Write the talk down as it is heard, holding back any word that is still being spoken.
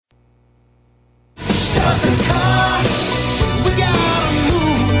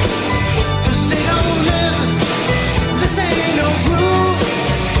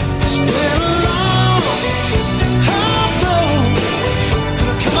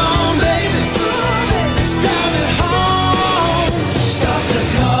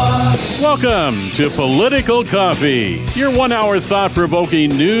Welcome to Political Coffee, your 1 hour thought-provoking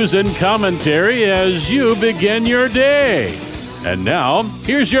news and commentary as you begin your day. And now,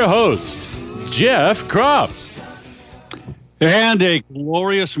 here's your host, Jeff Kropp. And a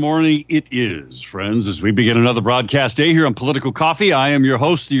glorious morning it is, friends, as we begin another broadcast day here on Political Coffee. I am your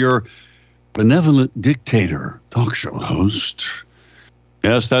host, your benevolent dictator, talk show host.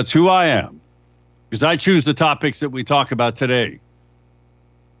 Yes, that's who I am, because I choose the topics that we talk about today.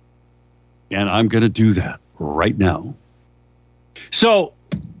 And I'm going to do that right now. So,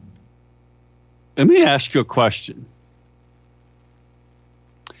 let me ask you a question.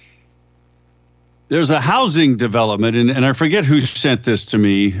 There's a housing development, and I forget who sent this to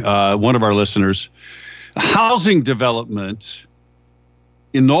me, one of our listeners. A housing development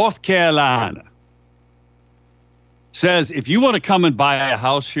in North Carolina says if you want to come and buy a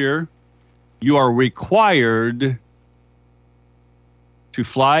house here, you are required to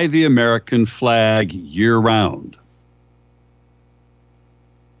fly the American flag year-round.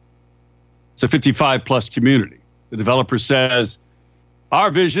 It's a 55-plus community. The developer says, our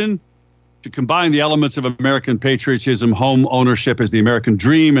vision to combine the elements of American patriotism, home ownership as the American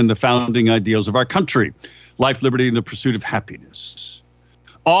dream, and the founding ideals of our country, life, liberty, and the pursuit of happiness.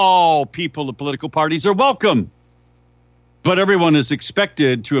 All people of political parties are welcome, but everyone is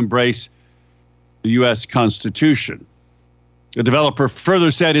expected to embrace the U.S. Constitution. The developer further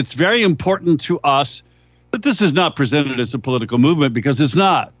said, it's very important to us that this is not presented as a political movement, because it's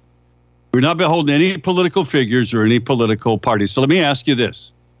not. We're not beholden to any political figures or any political parties. So let me ask you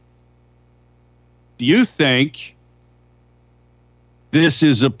this. Do you think this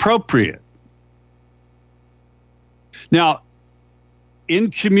is appropriate? Now, in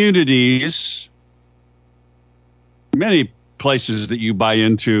communities, many places that you buy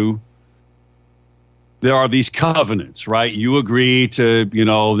into, there are these covenants, right? You agree to,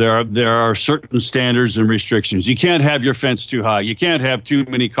 there are certain standards and restrictions. You can't have your fence too high. You can't have too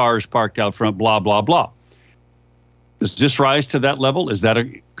many cars parked out front, blah, blah, blah. Does this rise to that level? Is that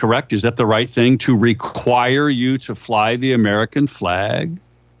correct? Is that the right thing to require you to fly the American flag?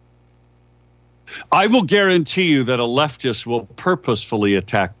 I will guarantee you that a leftist will purposefully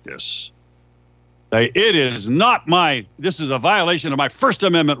attack this. It is not this is a violation of my First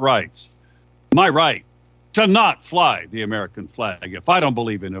Amendment rights. My right to not fly the American flag if I don't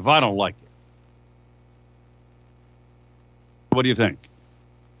believe in it, if I don't like it. What do you think?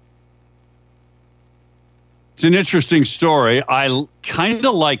 It's an interesting story. I kind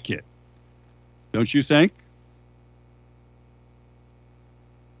of like it. Don't you think?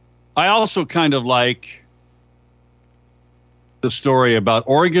 I also kind of like the story about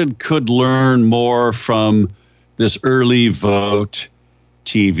Oregon could learn more from this early vote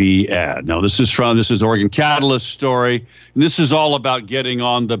TV ad. Now, this is Oregon Catalyst story, and this is all about getting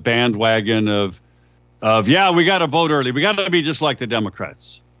on the bandwagon of we got to vote early. We got to be just like the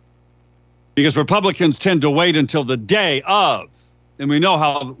Democrats, because Republicans tend to wait until the day of, and we know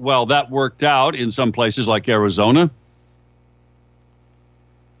how well that worked out in some places like Arizona.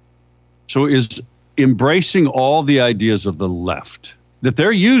 So is embracing all the ideas of the left that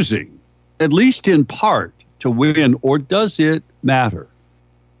they're using, at least in part, to win, or does it matter?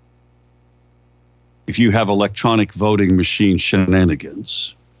 If you have electronic voting machine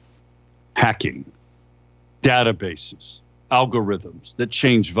shenanigans, hacking, databases, algorithms that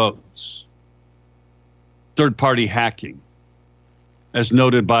change votes, third-party hacking, as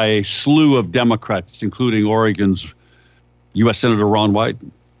noted by a slew of Democrats, including Oregon's U.S. Senator Ron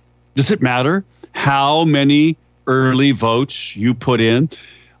Wyden. Does it matter how many early votes you put in?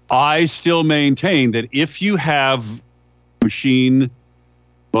 I still maintain that if you have machine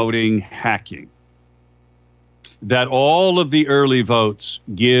voting hacking, that all of the early votes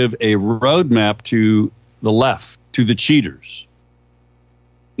give a roadmap to the left, to the cheaters,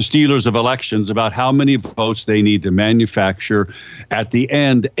 the stealers of elections, about how many votes they need to manufacture at the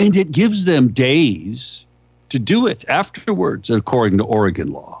end. And it gives them days to do it afterwards, according to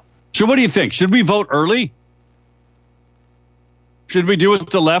Oregon law. So what do you think? Should we vote early? Should we do what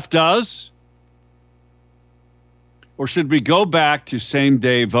the left does? Or should we go back to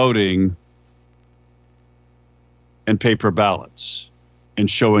same-day voting and paper ballots and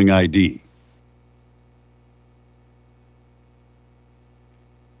showing ID?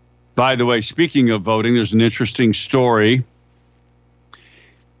 By the way, speaking of voting, there's an interesting story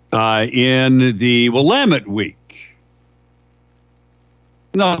in the Willamette Week.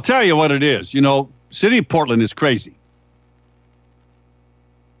 And I'll tell you what it is. You know, City of Portland is crazy.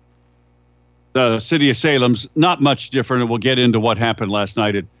 The city of Salem's not much different, and we'll get into what happened last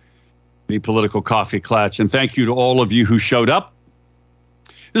night at the Political Coffee Klatch. And thank you to all of you who showed up.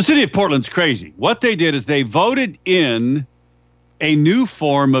 The city of Portland's crazy. What they did is they voted in a new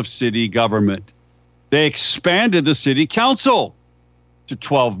form of city government. They expanded the city council to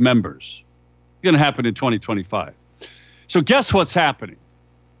 12 members. It's going to happen in 2025. So guess what's happening?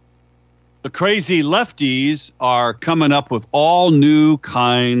 The crazy lefties are coming up with all new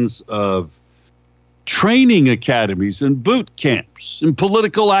kinds of training academies and boot camps and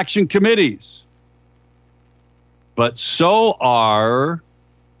political action committees. But so are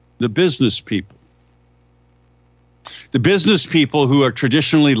the business people. The business people who are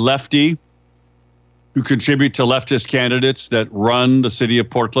traditionally lefty, who contribute to leftist candidates that run the city of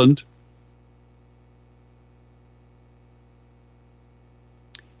Portland.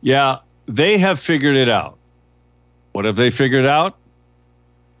 Yeah, they have figured it out. What have they figured out?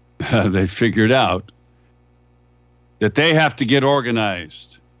 They figured out that they have to get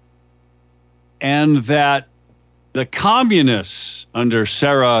organized, and that the communists under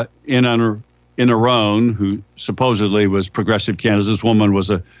Sarah Iannarone, who supposedly was progressive candidate, this woman was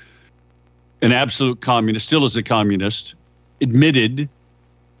an absolute communist, still is a communist, admitted,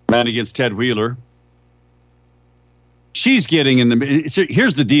 ran against Ted Wheeler. She's getting in the.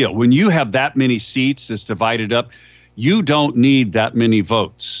 Here's the deal: when you have that many seats that's divided up, you don't need that many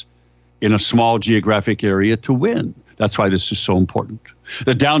votes in a small geographic area to win. That's why this is so important.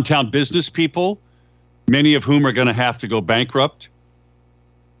 The downtown business people, many of whom are going to have to go bankrupt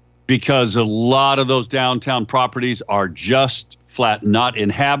because a lot of those downtown properties are just flat not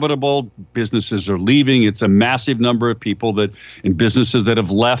inhabitable. Businesses are leaving. It's a massive number of people that and businesses that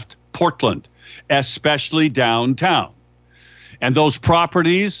have left Portland, especially downtown. And those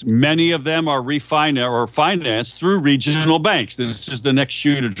properties, many of them are financed through regional banks. This is the next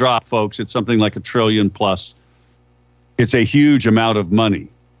shoe to drop, folks. It's something like $1 trillion plus. It's a huge amount of money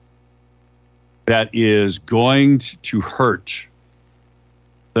that is going to hurt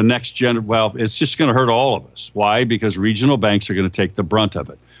the next gen. Well, it's just going to hurt all of us. Why? Because regional banks are going to take the brunt of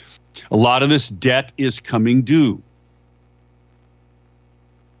it. A lot of this debt is coming due.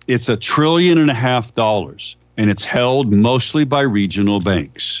 It's $1.5 trillion. And it's held mostly by regional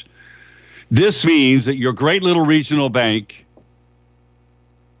banks. This means that your great little regional bank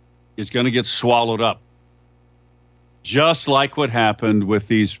is going to get swallowed up, just like what happened with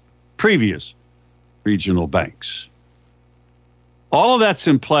these previous regional banks. All of that's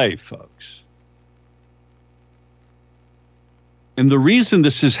in play, folks. And the reason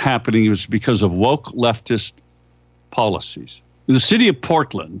this is happening is because of woke leftist policies. In the city of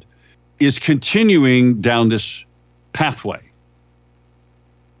Portland is continuing down this pathway.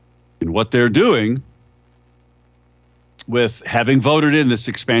 And what they're doing with having voted in this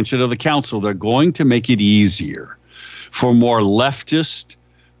expansion of the council, they're going to make it easier for more leftist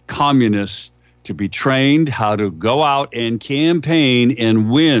communists to be trained how to go out and campaign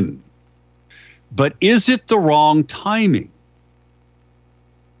and win. But is it the wrong timing?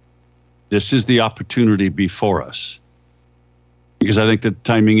 This is the opportunity before us, because I think the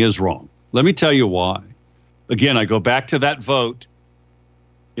timing is wrong. Let me tell you why. Again, I go back to that vote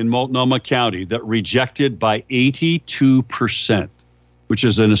in Multnomah County that rejected by 82%, which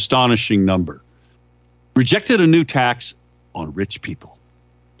is an astonishing number. Rejected a new tax on rich people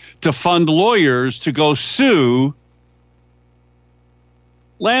to fund lawyers to go sue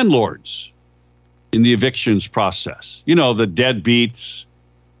landlords in the evictions process. You know, the deadbeats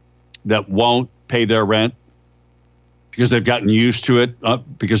that won't pay their rent because they've gotten used to it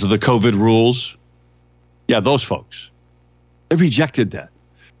because of the COVID rules. Yeah, those folks. They rejected that.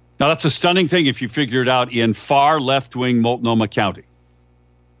 Now, that's a stunning thing if you figure it out in far left-wing Multnomah County.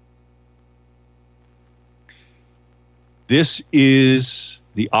 This is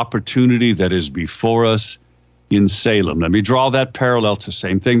the opportunity that is before us in Salem. Let me draw that parallel to the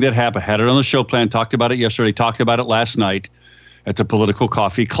same thing that happened. Had it on the show plan, talked about it yesterday, talked about it last night at the Political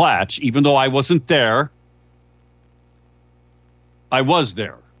Coffee Klatch. Even though I wasn't there, I was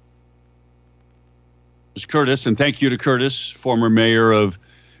there. It was Curtis, and thank you to Curtis, former mayor of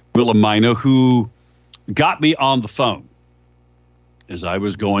Willamina, who got me on the phone as I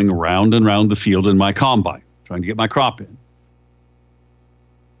was going around and around the field in my combine, trying to get my crop in.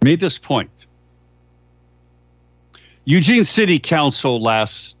 Made this point. Eugene City Council a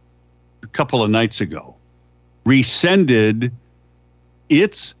couple of nights ago rescinded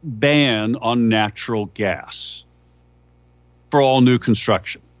its ban on natural gas for all new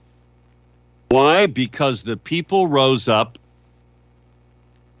construction. Why? Because the people rose up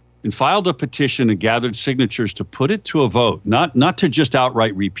and filed a petition and gathered signatures to put it to a vote, not to just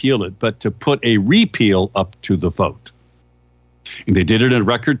outright repeal it, but to put a repeal up to the vote. And they did it in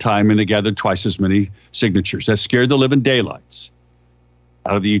record time, and they gathered twice as many signatures. That scared the living daylights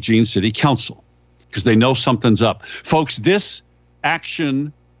out of the Eugene City Council because they know something's up. Folks, this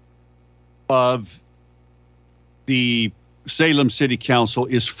action of the Salem City Council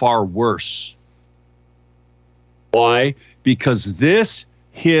is far worse. Why? Because this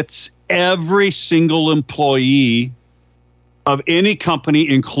hits every single employee of any company,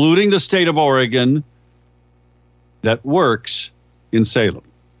 including the state of Oregon, that works in Salem.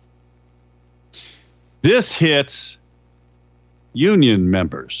 This hits union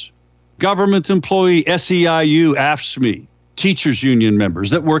members, government employee, SEIU, AFSCME, teachers union members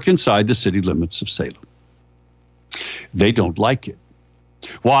that work inside the city limits of Salem. They don't like it.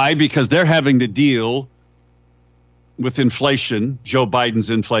 Why? Because they're having to deal with inflation, Joe Biden's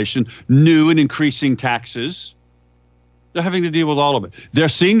inflation, new and increasing taxes. They're having to deal with all of it. They're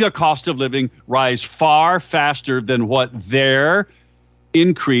seeing their cost of living rise far faster than what their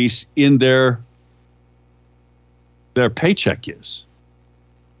increase in their paycheck is.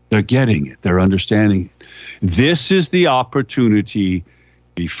 They're getting it. They're understanding it. This is the opportunity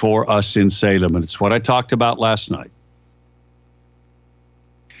before us in Salem, and it's what I talked about last night.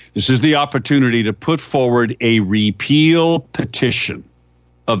 This is the opportunity to put forward a repeal petition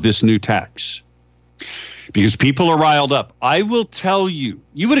of this new tax because people are riled up. I will tell you,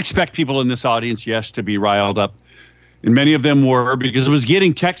 you would expect people in this audience, yes, to be riled up. And many of them were, because I was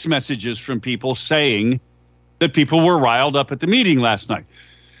getting text messages from people saying that people were riled up at the meeting last night.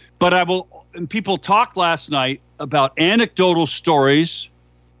 But and people talked last night about anecdotal stories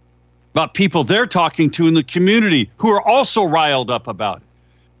about people they're talking to in the community who are also riled up about it.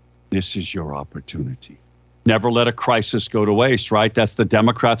 This is your opportunity. Never let a crisis go to waste, right? That's the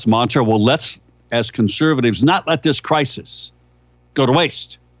Democrats' mantra. Well, let's, as conservatives, not let this crisis go to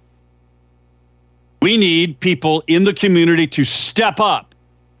waste. We need people in the community to step up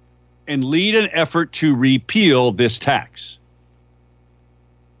and lead an effort to repeal this tax.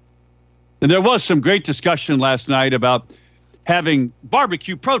 And there was some great discussion last night about having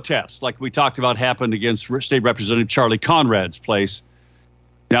barbecue protests, like we talked about happened against State Representative Charlie Conrad's place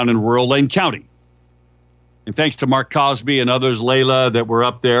down in rural Lane County. And thanks to Mark Cosby and others, Layla, that were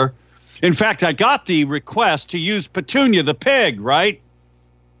up there. In fact, I got the request to use Petunia the pig, right?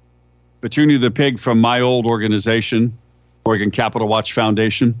 Petunia the pig from my old organization, Oregon Capital Watch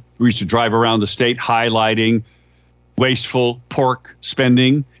Foundation. We used to drive around the state highlighting wasteful pork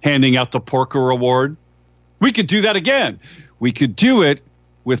spending, handing out the Porker Award. We could do that again. We could do it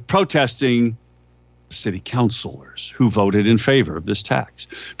with protesting city councilors who voted in favor of this tax.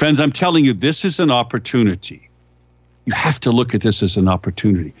 Friends, I'm telling you, this is an opportunity. You have to look at this as an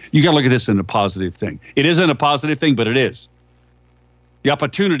opportunity. You got to look at this as a positive thing. It isn't a positive thing, but it is. The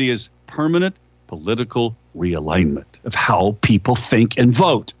opportunity is permanent political realignment of how people think and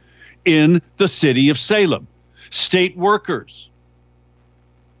vote in the city of Salem. State workers,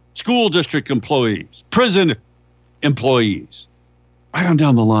 school district employees, prison employees, right on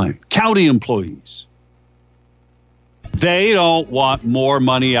down the line, county employees. They don't want more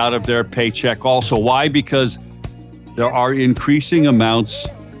money out of their paycheck also. Why? Because there are increasing amounts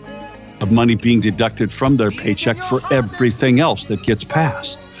of money being deducted from their paycheck for everything else that gets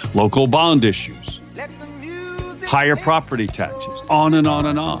passed. Local bond issues, higher property taxes, on and on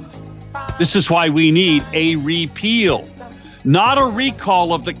and on. This is why we need a repeal, not a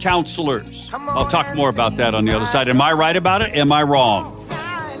recall of the counselors. I'll talk more about that on the other side. Am I right about it? Am I wrong?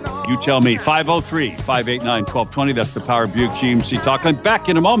 You tell me. 503-589-1220. That's the Power Buick GMC Talk. I'm back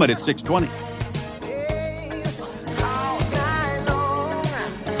in a moment at 6:20.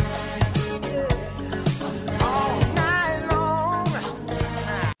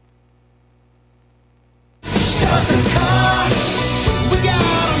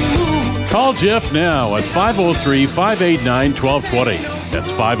 Call Jeff now at 503-589-1220.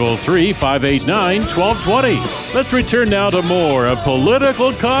 That's 503-589-1220. Let's return now to more of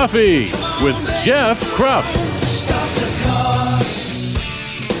Political Coffee with Jeff Krupp.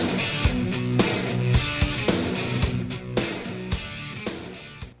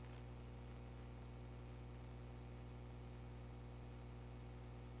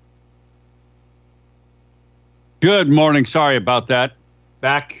 Good morning. Sorry about that.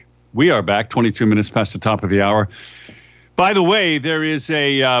 We are back 22 minutes past the top of the hour. By the way, there is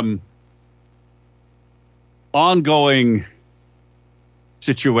a ongoing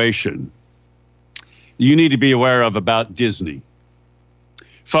situation you need to be aware of about Disney.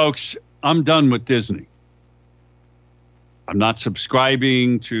 Folks, I'm done with Disney. I'm not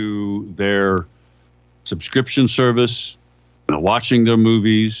subscribing to their subscription service, I'm not watching their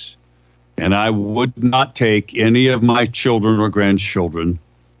movies, and I would not take any of my children or grandchildren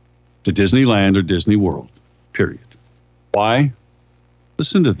to Disneyland or Disney World, period. Why?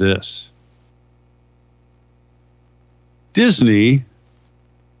 Listen to this. Disney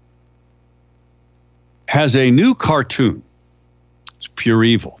has a new cartoon. It's pure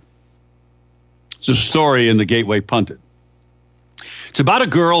evil. It's a story in the Gateway Pundit. It's about a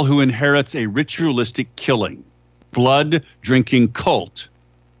girl who inherits a ritualistic killing, blood-drinking cult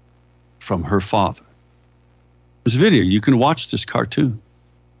from her father. This video, you can watch this cartoon.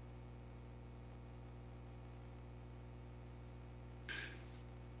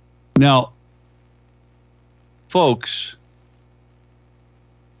 Now, folks,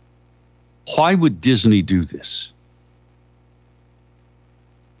 why would Disney do this?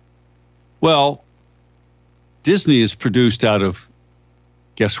 Well, Disney is produced out of,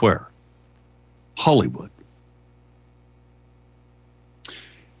 guess where? Hollywood.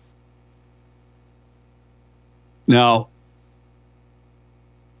 Now,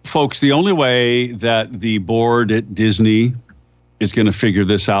 folks, the only way that the board at Disney is going to figure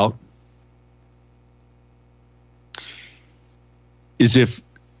this out is if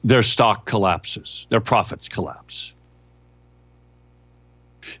their stock collapses, their profits collapse.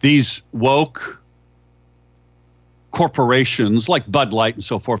 These woke corporations like Bud Light and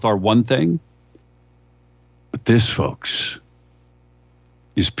so forth are one thing, but this, folks,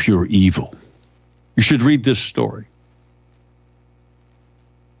 is pure evil. You should read this story.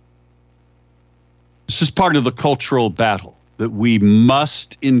 This is part of the cultural battle that we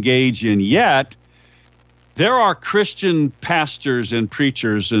must engage in. Yet, there are Christian pastors and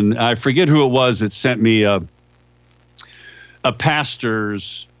preachers, and I forget who it was that sent me a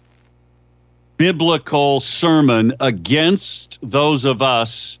pastor's biblical sermon against those of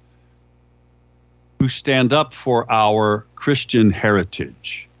us who stand up for our Christian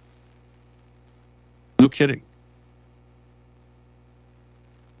heritage. No kidding.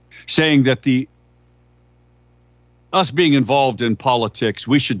 Saying that us being involved in politics,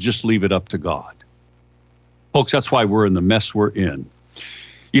 we should just leave it up to God. Folks, that's why we're in the mess we're in.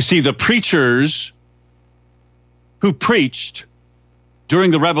 You see, the preachers who preached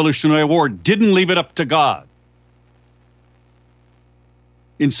during the Revolutionary War didn't leave it up to God.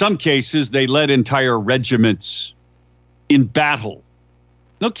 In some cases, they led entire regiments in battle.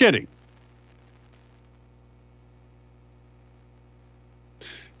 No kidding.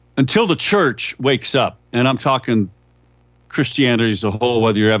 Until the church wakes up, and I'm talking Christianity as a whole,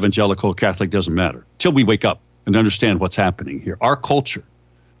 whether you're evangelical, Catholic, doesn't matter. Till we wake up and understand what's happening here. Our culture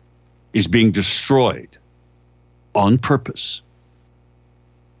is being destroyed on purpose.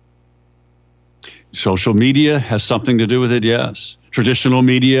 Social media has something to do with it, yes. Traditional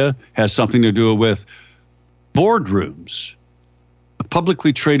media has something to do with boardrooms,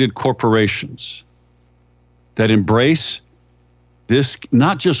 publicly traded corporations that embrace this,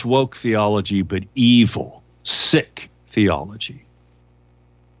 not just woke theology, but evil, sick theology.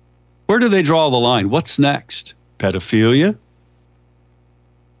 Where do they draw the line? What's next? Pedophilia?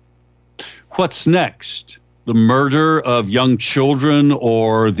 What's next? The murder of young children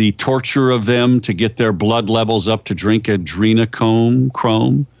or the torture of them to get their blood levels up to drink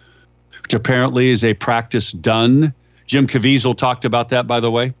adrenochrome, which apparently is a practice done. Jim Caviezel talked about that, by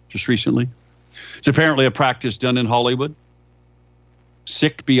the way, just recently. It's apparently a practice done in Hollywood.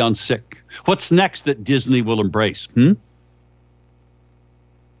 Sick beyond sick. What's next that Disney will embrace? You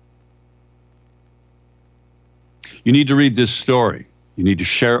need to read this story. You need to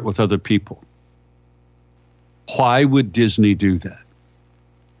share it with other people. Why would Disney do that?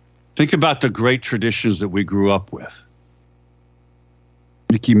 Think about the great traditions that we grew up with.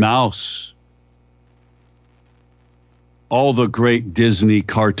 Mickey Mouse. All the great Disney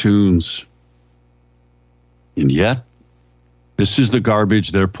cartoons. And yet, this is the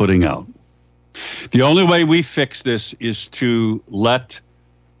garbage they're putting out. The only way we fix this is to let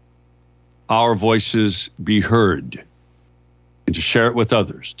our voices be heard and to share it with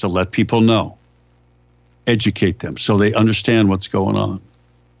others, to let people know, educate them so they understand what's going on.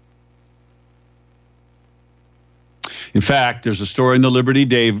 In fact, there's a story in the Liberty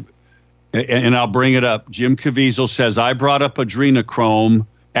Day, and I'll bring it up. Jim Caviezel says, I brought up adrenochrome.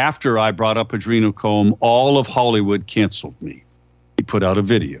 After I brought up adrenochrome, all of Hollywood canceled me. He put out a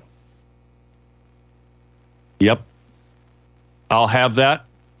video. Yep. I'll have that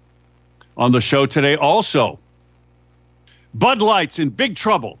on the show today. Also, Bud Light's in big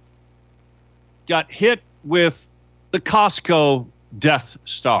trouble. Got hit with the Costco Death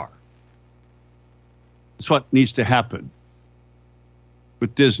Star. That's what needs to happen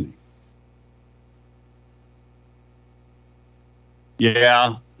with Disney.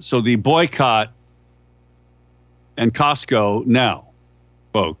 Yeah, so the boycott and Costco now,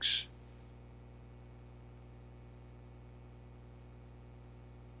 folks.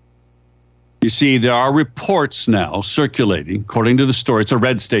 You see, there are reports now circulating, according to the story, it's a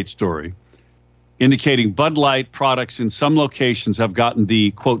red state story, indicating Bud Light products in some locations have gotten the,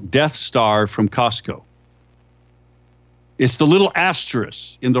 quote, Death Star from Costco. It's the little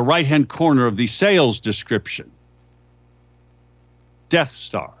asterisk in the right-hand corner of the sales description. Death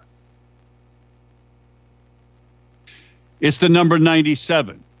Star. It's the number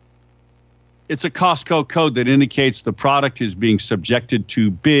 97. It's a Costco code that indicates the product is being subjected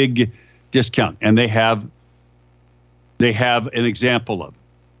to big discount, and they have an example of it.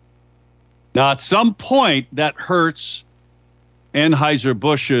 Now, at some point, that hurts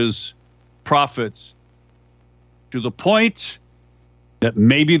Anheuser-Busch's profits to the point that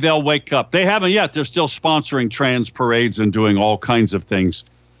maybe they'll wake up. They haven't yet. They're still sponsoring trans parades and doing all kinds of things.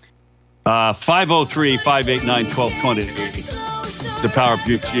 503-589-1220, the Power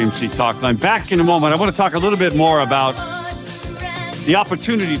Buick GMC talk line. Back in a moment. I want to talk a little bit more about the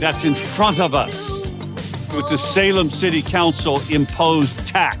opportunity that's in front of us with the Salem City Council imposed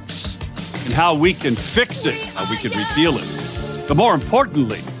tax and how we can fix it, how we can repeal it. But more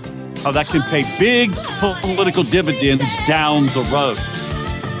importantly, how that can pay big political dividends down the road.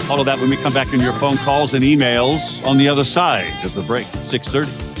 All of that when we come back in your phone calls and emails on the other side of the break at 6:30.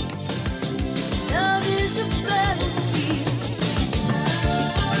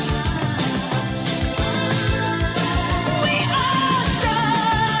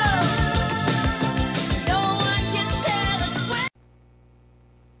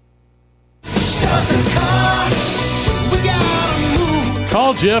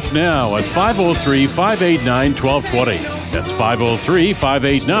 Call Jeff now at 503-589-1220. That's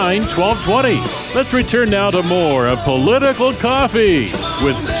 503-589-1220. Let's return now to more of Political Coffee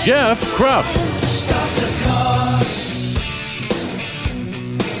with Jeff Krupp.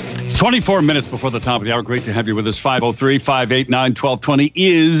 It's 24 minutes before the top of the hour. Great to have you with us. 503-589-1220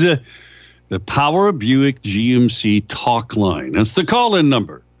 is the Power Buick GMC talk line. That's the call-in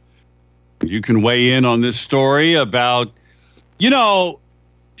number. You can weigh in on this story about,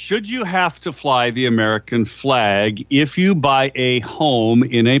 should you have to fly the American flag if you buy a home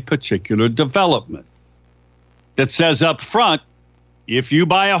in a particular development? That says up front, if you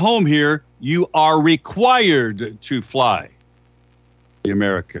buy a home here, you are required to fly the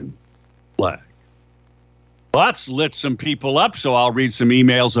American flag. Well, that's lit some people up, so I'll read some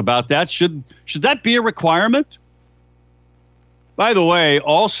emails about that. Should that be a requirement? By the way,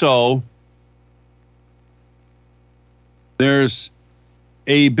 also, there's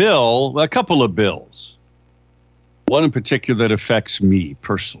a couple of bills, one in particular that affects me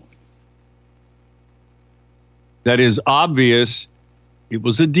personally. That is obvious. It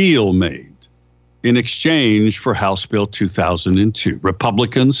was a deal made in exchange for House Bill 2002.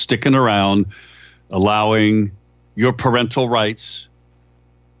 Republicans sticking around, allowing your parental rights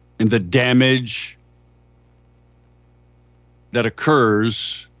and the damage that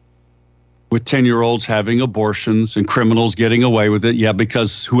occurs with 10-year-olds having abortions and criminals getting away with it. Yeah,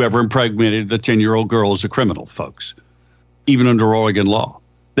 because whoever impregnated the 10-year-old girl is a criminal, folks. Even under Oregon law,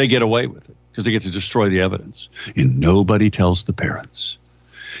 they get away with it because they get to destroy the evidence. And nobody tells the parents.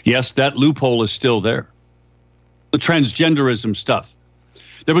 Yes, that loophole is still there. The transgenderism stuff.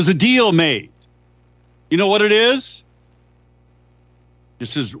 There was a deal made. You know what it is?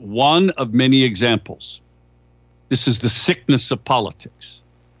 This is one of many examples. This is the sickness of politics.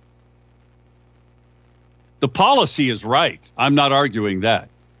 The policy is right. I'm not arguing that.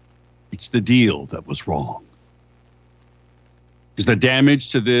 It's the deal that was wrong. Because the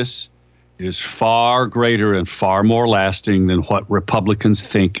damage to this is far greater and far more lasting than what Republicans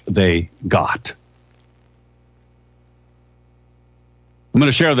think they got. I'm going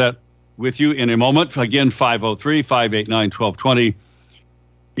to share that with you in a moment. Again, 503-589-1220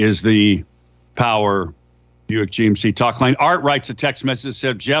 is the Power Buick GMC talk line. Art writes a text message that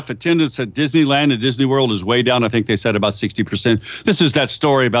said, Jeff, attendance at Disneyland and Disney World is way down. I think they said about 60%. This is that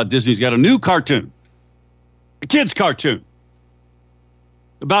story about Disney's got a new cartoon, a kid's cartoon,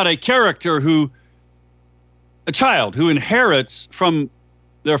 about a child who inherits from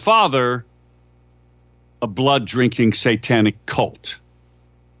their father a blood-drinking satanic cult.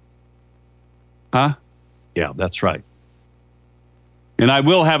 Huh? Yeah, that's right. And I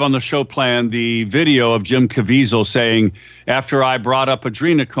will have on the show plan the video of Jim Caviezel saying, after I brought up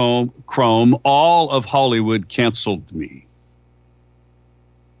adrenochrome, all of Hollywood canceled me.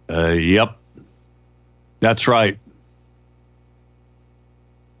 Yep. That's right.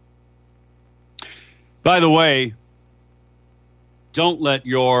 By the way, don't let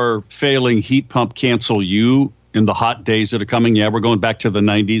your failing heat pump cancel you in the hot days that are coming. Yeah, we're going back to the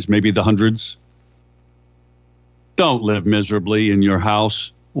 90s, maybe the hundreds. Don't live miserably in your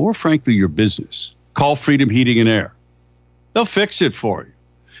house or, frankly, your business. Call Freedom Heating and Air. They'll fix it for you.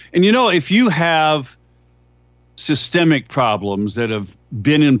 And, if you have systemic problems that have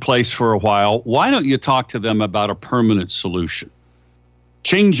been in place for a while, why don't you talk to them about a permanent solution?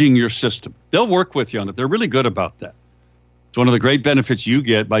 Changing your system. They'll work with you on it. They're really good about that. It's one of the great benefits you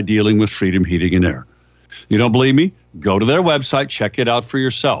get by dealing with Freedom Heating and Air. You don't believe me? Go to their website. Check it out for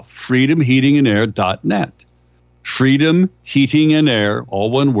yourself. freedomheatingandair.net. Freedom Heating and Air,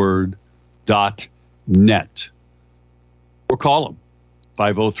 all one word, .net. Or call them.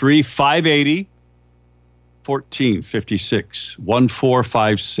 503-580-1456.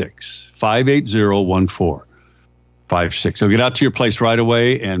 1456. 580-1456. I'll get out to your place right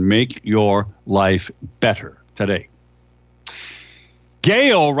away and make your life better today.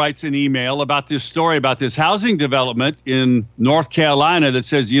 Gail writes an email about this story about this housing development in North Carolina that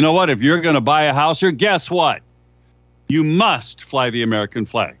says, you know what, if you're going to buy a house here, guess what? You must fly the American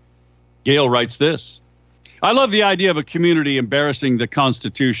flag. Gail writes this. I love the idea of a community embarrassing the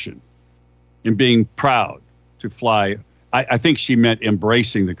Constitution and being proud to fly. I think she meant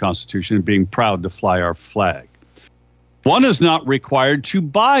embracing the Constitution and being proud to fly our flag. One is not required to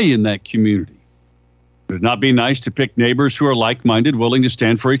buy in that community. Would it not be nice to pick neighbors who are like-minded, willing to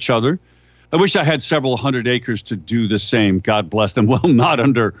stand for each other? I wish I had several hundred acres to do the same. God bless them. Well, not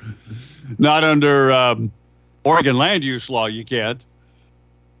under Oregon land use law, you can't.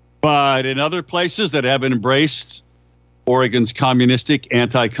 But in other places that have embraced Oregon's communistic,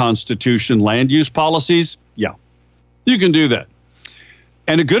 anti-constitution land use policies, yeah, you can do that.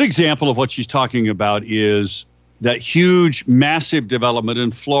 And a good example of what she's talking about is that huge, massive development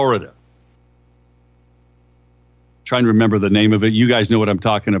in Florida. Trying to remember the name of it. You guys know what I'm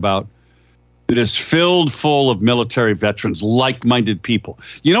talking about. It is filled full of military veterans, like-minded people.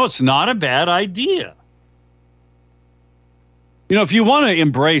 It's not a bad idea. If you want to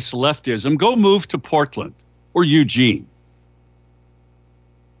embrace leftism, go move to Portland or Eugene.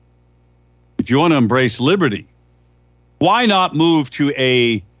 If you want to embrace liberty, why not move to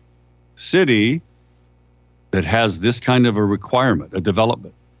a city that has this kind of a requirement, a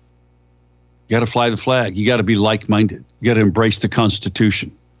development? You got to fly the flag. You got to be like-minded. You got to embrace the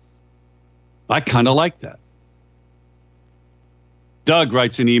Constitution. I kind of like that. Doug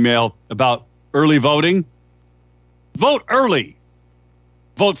writes an email about early voting. Vote early.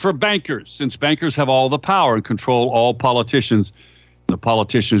 Vote for bankers, since bankers have all the power and control all politicians. The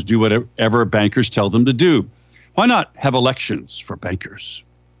politicians do whatever bankers tell them to do. Why not have elections for bankers?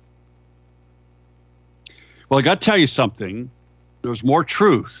 Well, I got to tell you something. There's more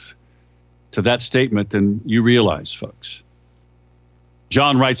truth to that statement than you realize, folks.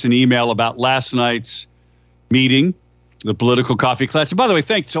 John writes an email about last night's meeting, the political coffee class. And by the way,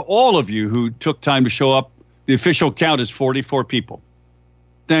 thanks to all of you who took time to show up. The official count is 44 people.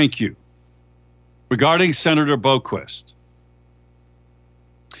 Thank you. Regarding Senator Boquist.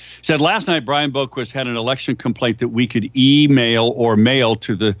 Said last night Brian Boquist had an election complaint that we could email or mail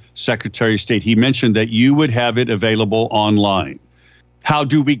to the Secretary of State. He mentioned that you would have it available online. How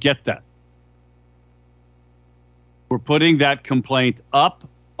do we get that? We're putting that complaint up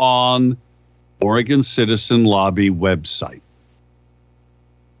on Oregon Citizen Lobby website.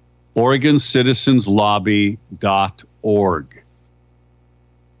 OregonCitizensLobby.org.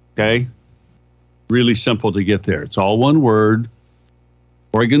 Okay? Really simple to get there. It's all one word.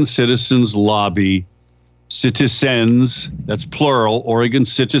 Oregon Citizens Lobby, citizens, that's plural, Oregon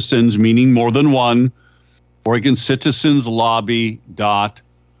citizens, meaning more than one,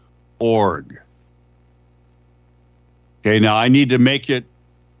 OregonCitizensLobby.org. Okay, now I need to make it,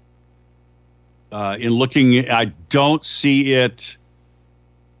 in looking, I don't see it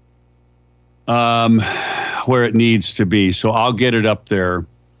where it needs to be, so I'll get it up there.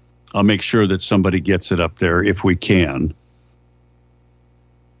 I'll make sure that somebody gets it up there if we can,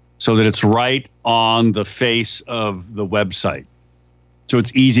 so that it's right on the face of the website, so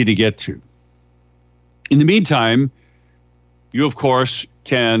it's easy to get to. In the meantime, you, of course,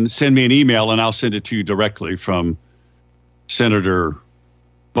 can send me an email, and I'll send it to you directly from Senator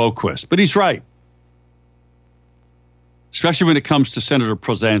Boquist. But he's right, especially when it comes to Senator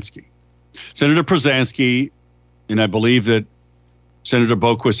Prozanski. Senator Prozanski, and I believe that Senator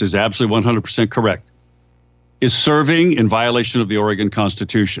Boquist is absolutely 100% correct, is serving in violation of the Oregon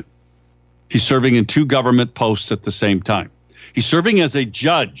Constitution. He's serving in two government posts at the same time. He's serving as a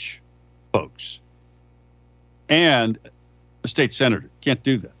judge, folks. and a state senator. Can't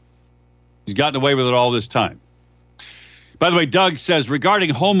do that. He's gotten away with it all this time. By the way, Doug says,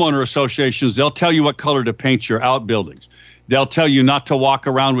 regarding homeowner associations, they'll tell you what color to paint your outbuildings. They'll tell you not to walk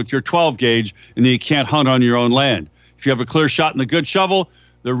around with your 12 gauge and then you can't hunt on your own land. If you have a clear shot and a good shovel,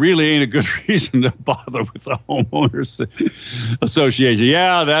 there really ain't a good reason to bother with the homeowners association.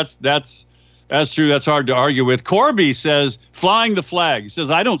 Yeah, that's true. That's hard to argue with. Corby says, flying the flag. He says,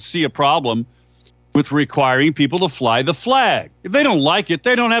 I don't see a problem with requiring people to fly the flag. If they don't like it,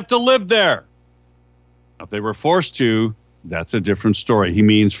 they don't have to live there. If they were forced to, that's a different story. He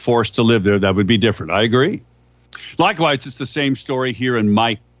means forced to live there. That would be different. I agree. Likewise, it's the same story here in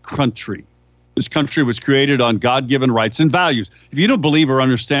my country. This country was created on God-given rights and values. If you don't believe or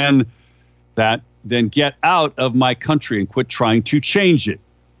understand that, then get out of my country and quit trying to change it.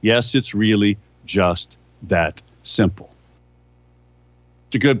 Yes, it's really just that simple.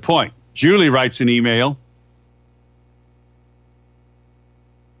 It's a good point. Julie writes an email.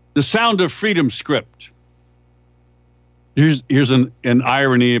 The Sound of Freedom script. Here's an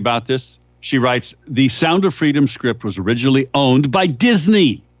irony about this. She writes, the Sound of Freedom script was originally owned by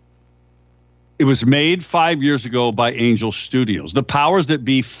Disney. It was made 5 years ago by Angel Studios. The powers that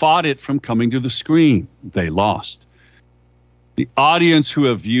be fought it from coming to the screen. They lost. The audience who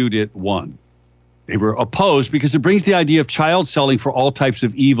have viewed it won. They were opposed because it brings the idea of child selling for all types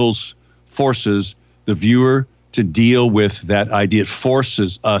of evils, forces the viewer to deal with that idea. It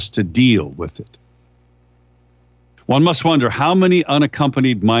forces us to deal with it. One must wonder how many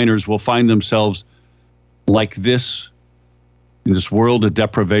unaccompanied minors will find themselves like this in this world of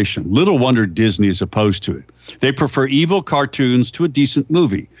deprivation. Little wonder Disney is opposed to it. They prefer evil cartoons to a decent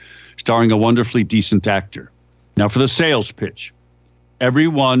movie starring a wonderfully decent actor. Now for the sales pitch.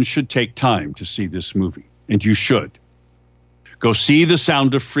 Everyone should take time to see this movie, and you should. Go see The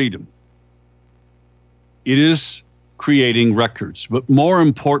Sound of Freedom. It is creating records, but more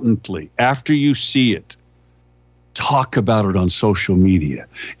importantly, after you see it, talk about it on social media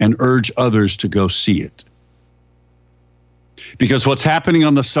and urge others to go see it. Because what's happening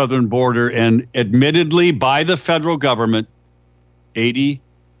on the southern border, and admittedly by the federal government,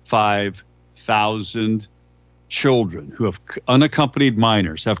 85,000 children who have unaccompanied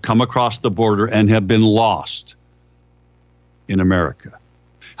minors have come across the border and have been lost in America.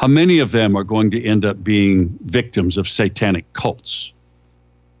 How many of them are going to end up being victims of satanic cults?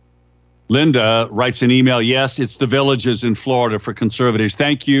 Linda writes an email. Yes, it's the villages in Florida for conservatives.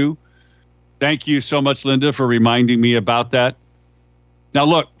 Thank you. Thank you so much, Linda, for reminding me about that. Now,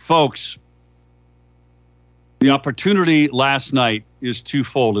 look, folks, the opportunity last night is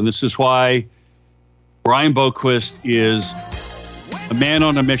twofold, and this is why Brian Boquist is a man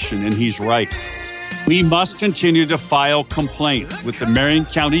on a mission, and he's right. We must continue to file complaints with the Marion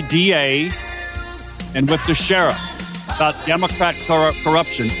County DA and with the sheriff about Democrat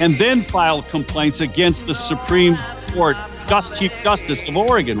corruption, and then file complaints against the Supreme Court Chief Justice of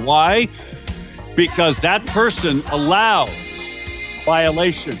Oregon. Why? Because that person allowed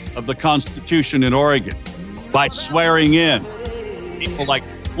violation of the Constitution in Oregon by swearing in people like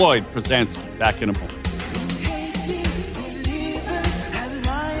Floyd Prozanski. Back in a moment.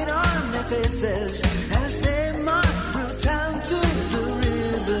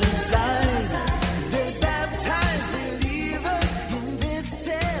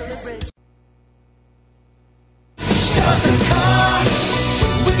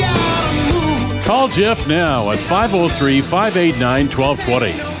 Call Jeff now at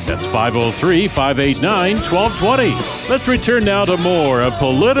 503-589-1220. That's 503-589-1220. Let's return now to more of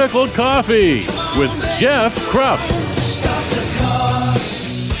Political Coffee with Jeff Krupp.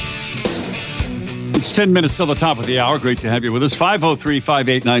 It's 10 minutes till the top of the hour. Great to have you with us.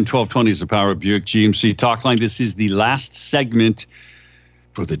 503-589-1220 is the Power of Buick GMC talk line. This is the last segment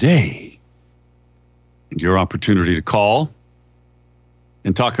for the day. And your opportunity to call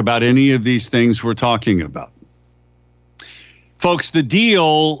and talk about any of these things we're talking about. Folks, the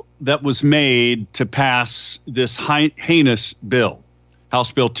deal that was made to pass this heinous bill,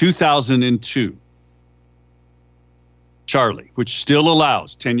 House Bill 2002, Charlie, which still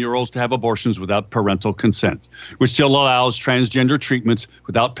allows 10-year-olds to have abortions without parental consent, which still allows transgender treatments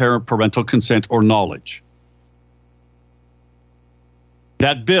without parental consent or knowledge.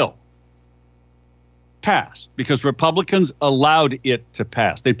 That bill passed because Republicans allowed it to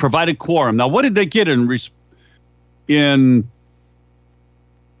pass. They provided quorum. Now, what did they get for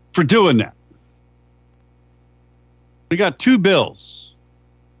doing that? We got two bills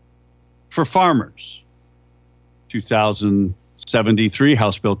for farmers. 2073,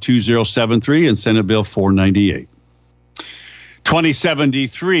 House Bill 2073, and Senate Bill 498.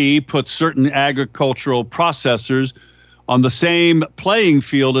 2073 puts certain agricultural processors on the same playing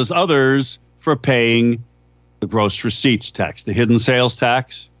field as others for paying the gross receipts tax, the hidden sales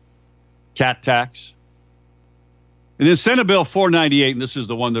tax, CAT tax. And in Senate Bill 498, and this is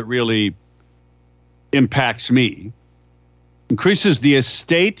the one that really impacts me, increases the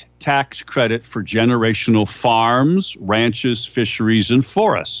estate tax credit for generational farms, ranches, fisheries, and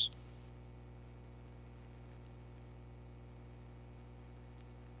forests.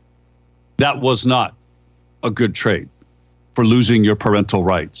 That was not a good trade for losing your parental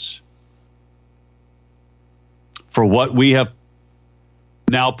rights. For what we have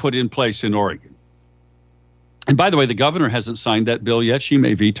now put in place in Oregon. And by the way, the governor hasn't signed that bill yet. She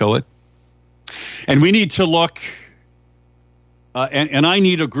may veto it. And we need to look, and I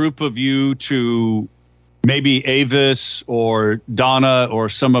need a group of you to, maybe Avis or Donna or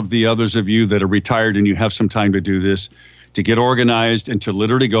some of the others of you that are retired and you have some time to do this, to get organized and to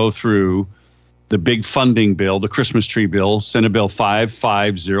literally go through the big funding bill, the Christmas tree bill, Senate Bill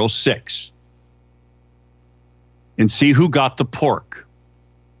 5506, and see who got the pork,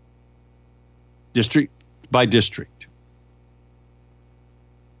 district by district.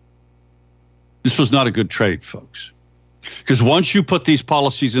 This was not a good trade, folks. Because once you put these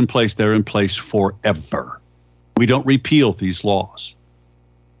policies in place, they're in place forever. We don't repeal these laws.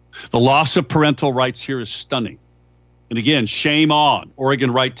 The loss of parental rights here is stunning. And again, shame on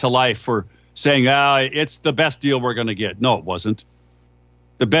Oregon Right to Life for saying, it's the best deal we're going to get. No, it wasn't.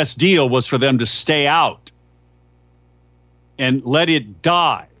 The best deal was for them to stay out and let it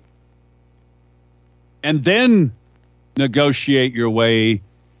die. And then negotiate your way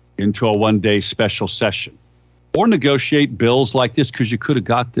into a one-day special session. Or negotiate bills like this, because you could have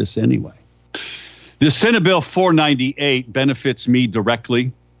got this anyway. The Senate Bill 498 benefits me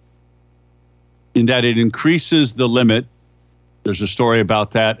directly in that it increases the limit. There's a story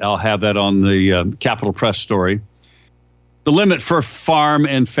about that. I'll have that on the Capital Press story. The limit for farm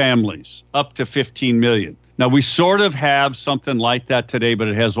and families, up to $15 million. Now, we sort of have something like that today, but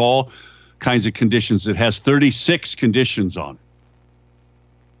it has all kinds of conditions. It has 36 conditions on it.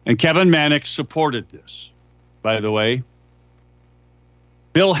 And Kevin Mannix supported this, by the way.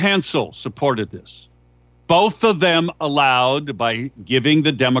 Bill Hansel supported this. Both of them allowed, by giving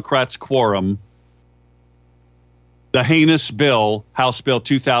the Democrats quorum, the heinous bill, House Bill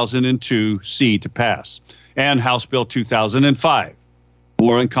 2002C, to pass, and House Bill 2005,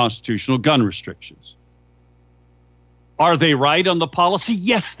 more unconstitutional gun restrictions. Are they right on the policy?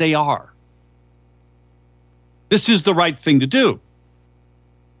 Yes, they are. This is the right thing to do.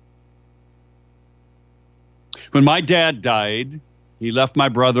 When my dad died, he left my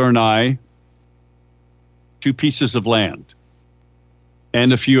brother and I 2 pieces of land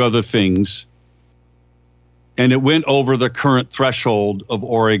and a few other things. And it went over the current threshold of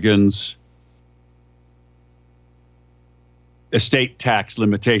Oregon's estate tax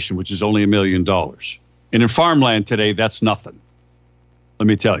limitation, which is only $1 million. And in farmland today, that's nothing. Let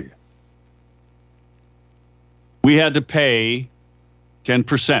me tell you. We had to pay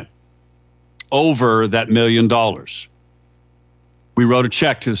 10% over that $1 million. We wrote a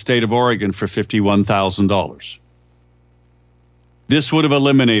check to the state of Oregon for $51,000. This would have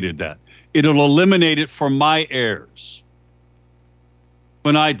eliminated that. It'll eliminate it for my heirs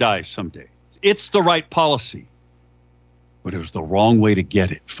when I die someday. It's the right policy, but it was the wrong way to get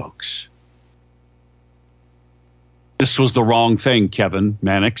it, folks. This was the wrong thing, Kevin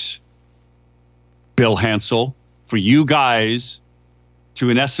Mannix, Bill Hansel, for you guys to,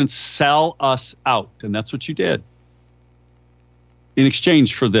 in essence, sell us out. And that's what you did in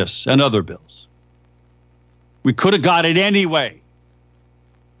exchange for this and other bills. We could have got it anyway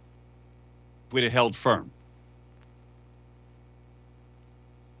if we'd have held firm.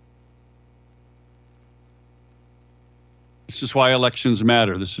 This is why elections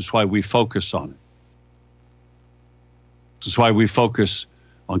matter. This is why we focus on it. This is why we focus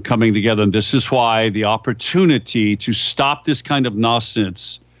on coming together. And this is why the opportunity to stop this kind of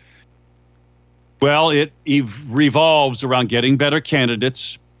nonsense, well, it revolves around getting better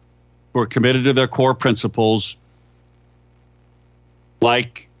candidates who are committed to their core principles,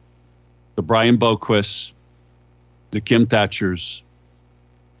 like the Brian Boquist, the Kim Thatchers,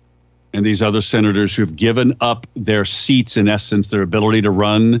 and these other senators who've given up their seats, in essence, their ability to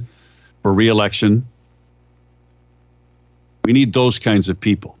run for re-election. We need those kinds of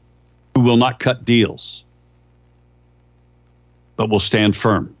people who will not cut deals, but will stand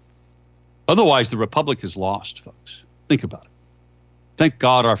firm. Otherwise, the republic is lost, folks. Think about it. Thank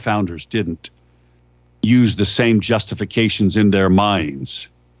God our founders didn't use the same justifications in their minds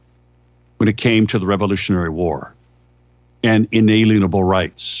when it came to the Revolutionary War. and inalienable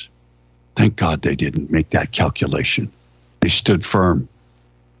rights. Thank God they didn't make that calculation. They stood firm.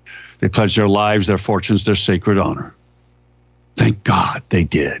 They pledged their lives, their fortunes, their sacred honor. Thank God they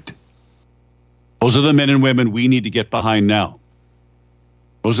did. Those are the men and women we need to get behind now.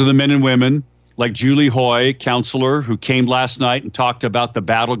 Those are the men and women like Julie Hoy, counselor, who came last night and talked about the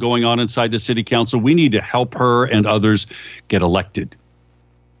battle going on inside the city council. We need to help her and others get elected.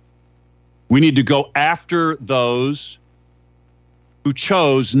 We need to go after those who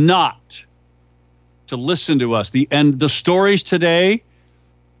chose not to listen to us. The stories today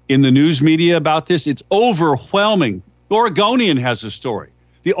in the news media about this, it's overwhelming. Oregonian has a story.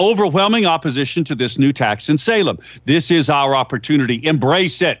 The overwhelming opposition to this new tax in Salem. This is our opportunity.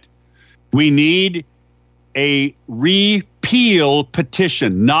 Embrace it. We need a repeal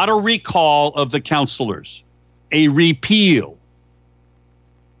petition, not a recall of the counselors, a repeal.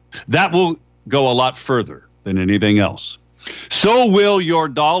 That will go a lot further than anything else. So will your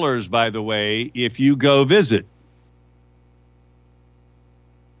dollars, by the way, if you go visit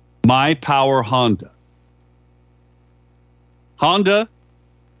My Power Honda. Honda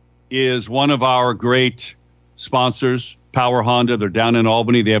is one of our great sponsors, Power Honda. They're down in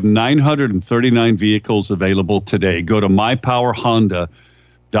Albany. They have 939 vehicles available today. Go to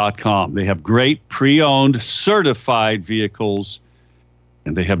mypowerhonda.com. They have great pre-owned, certified vehicles,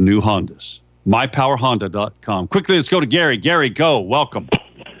 and they have new Hondas. mypowerhonda.com. Quickly, let's go to Gary. Gary, go. Welcome.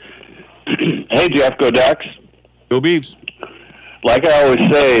 Hey, Jeff, go Ducks. Go Beavs. Like I always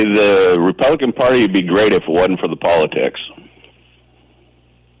say, the Republican Party would be great if it wasn't for the politics.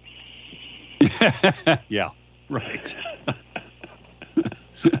 Yeah, right.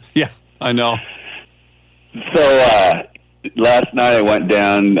 Yeah, I know. So last night I went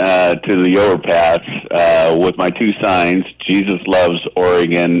down to the overpass with my two signs, Jesus Loves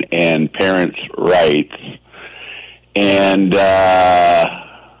Oregon and Parents' Rights. And I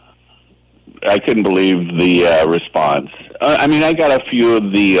couldn't believe the response. I mean, I got a few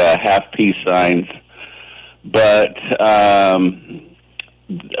of the half-piece signs, but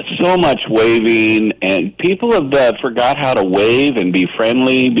so much waving, and people have forgot how to wave and be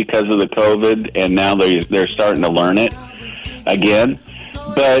friendly because of the COVID, and now they're starting to learn it again.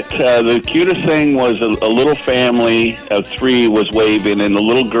 But the cutest thing was a little family of three was waving, and the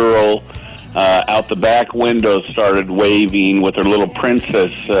little girl out the back window started waving with her little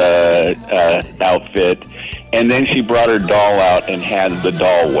princess outfit, and then she brought her doll out and had the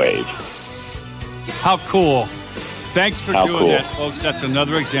doll wave. How cool. Thanks for doing cool. that, folks. That's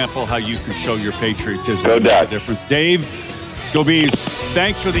another example how you can show your patriotism. Go Ducks. The difference. Dave, go Bees.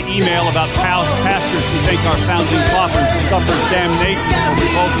 Thanks for the email about pastors who think our founding fathers suffered damnation for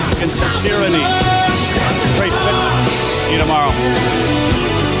revolting against tyranny. Great witness. See you tomorrow.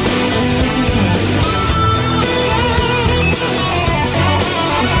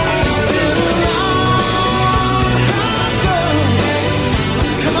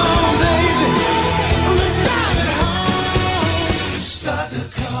 Start the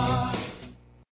car.